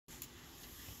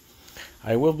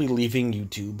I will be leaving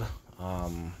YouTube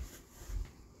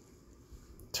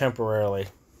temporarily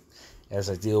as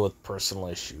I deal with personal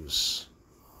issues.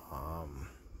 Um,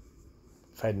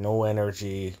 I've had no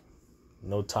energy,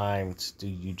 no time to do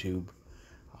YouTube.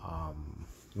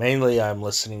 Mainly, I'm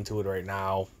listening to it right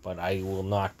now, but I will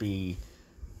not be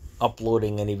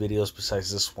uploading any videos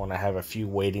besides this one. I have a few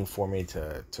waiting for me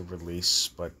to release,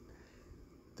 but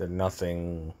they're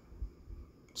nothing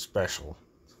special.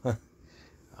 um,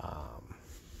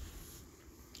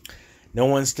 no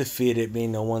one's defeated me.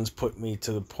 No one's put me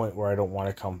to the point where I don't want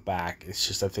to come back. It's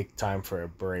just I think time for a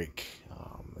break.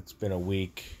 It's been a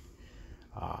week.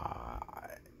 Uh,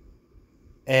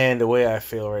 and the way I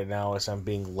feel right now is I'm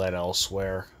being led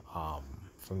elsewhere,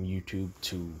 from YouTube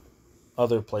to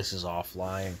other places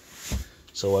offline.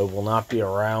 So I will not be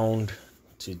around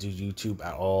to do YouTube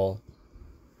at all.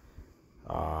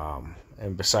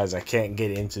 And besides, I can't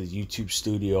get into the YouTube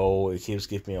studio. It keeps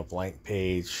giving me a blank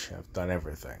page. I've done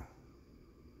everything.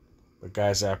 But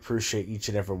guys, I appreciate each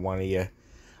and every one of you.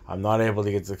 I'm not able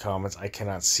to get to the comments. I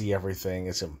cannot see everything.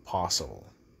 It's impossible.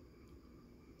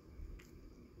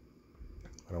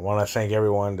 And I want to thank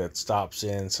everyone that stops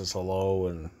in, says hello,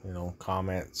 and,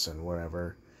 comments and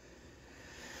whatever.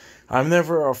 I'm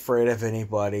never afraid of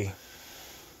anybody.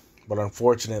 But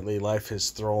unfortunately, life has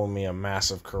thrown me a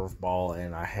massive curveball,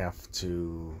 and I have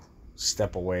to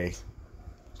step away.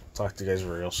 Talk to you guys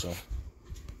real soon.